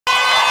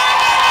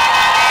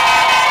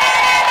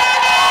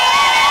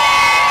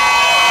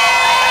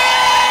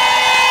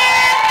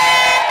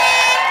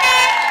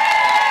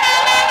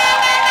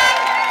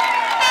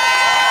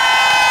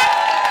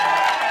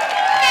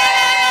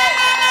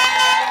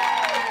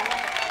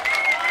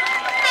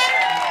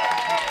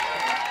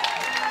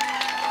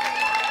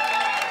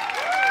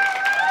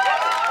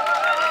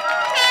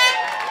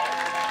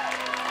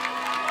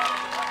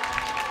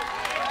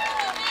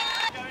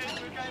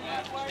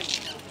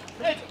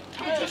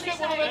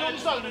on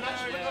zone and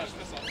actually Ed,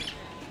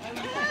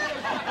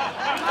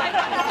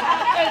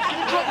 can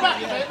you drop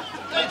back a bit?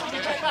 Ed, can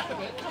you drop back a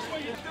bit?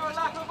 Do a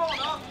lap of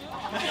honour.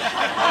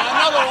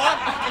 Another one.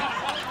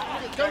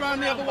 Go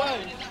round the other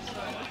way.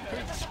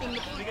 Spin the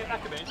bike. Get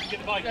back a bit. Get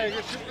the bike. Yeah,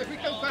 if we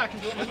go back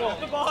and do it on the wall.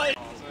 The bike.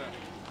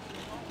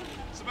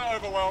 It's a bit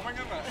overwhelming,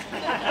 isn't it?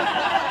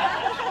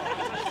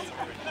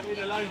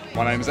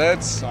 My name's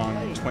Ed,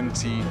 I'm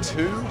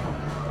 22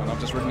 and I've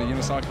just ridden a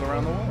unicycle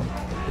around the world.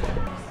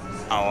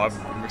 Oh,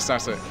 I'm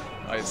ecstatic.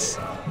 It's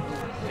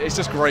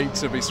just great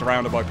to be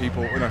surrounded by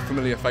people,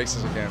 familiar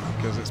faces again,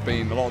 because it's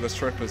been, a lot of this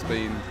trip has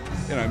been,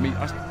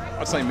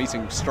 I'd say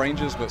meeting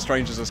strangers, but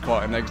strangers is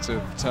quite a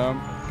negative term,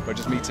 but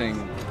just meeting,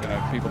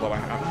 people that I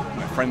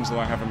have, friends that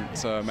I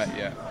haven't met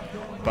yet.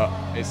 But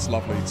it's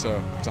lovely to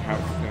have,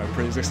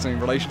 pre-existing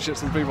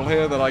relationships with people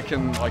here that I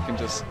can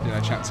just,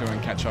 chat to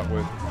and catch up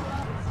with.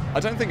 I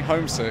don't think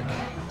homesick,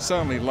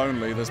 certainly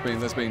lonely. There's been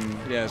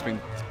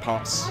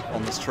parts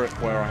on this trip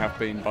where I have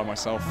been by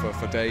myself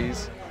for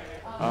days.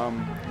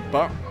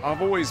 But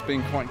I've always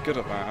been quite good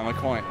at that, and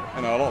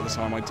a lot of the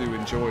time I do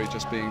enjoy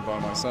just being by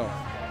myself.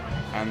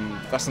 And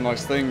that's the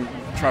nice thing,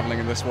 travelling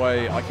in this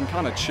way, I can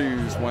kind of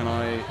choose when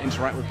I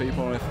interact with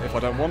people. If I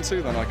don't want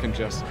to, then I can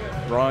just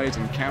ride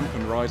and camp.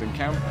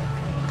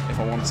 If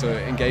I want to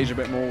engage a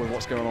bit more with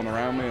what's going on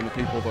around me and the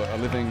people that are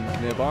living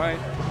nearby,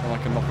 then I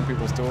can knock on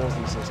people's doors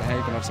and say, hey,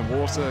 can I have some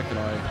water? Can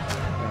I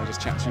just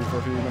chat to you for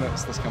a few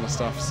minutes? This kind of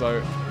stuff.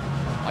 So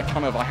I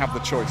have the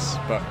choice,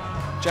 but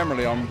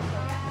generally I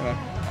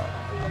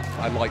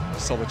like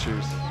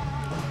solitude.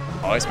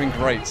 Oh, it's been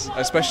great,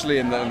 especially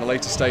in the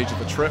later stage of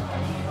the trip,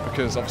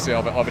 because obviously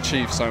I've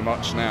achieved so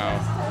much now.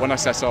 When I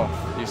set off,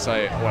 you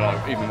say, well,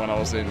 even when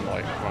I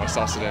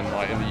started in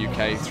the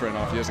UK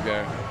 3.5 years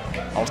ago,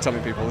 I was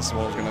telling people this is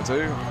what I was going to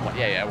do. I'm like,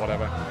 yeah,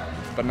 whatever.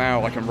 But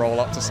now I can roll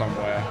up to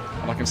somewhere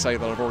and I can say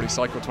that I've already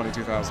cycled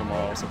 22,000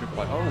 miles. So people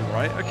are like, oh,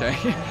 right, okay.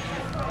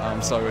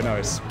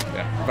 It's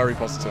very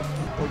positive.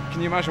 Well,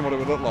 can you imagine what it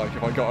would look like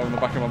if I got on the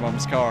back of my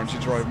mum's car and she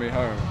drove me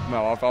home?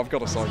 No, I've got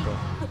to cycle,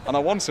 and I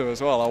want to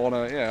as well. I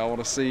want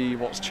to see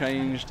what's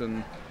changed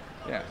and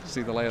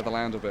see the lay of the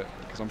land a bit,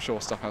 because I'm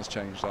sure stuff has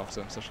changed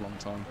after such a long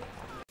time.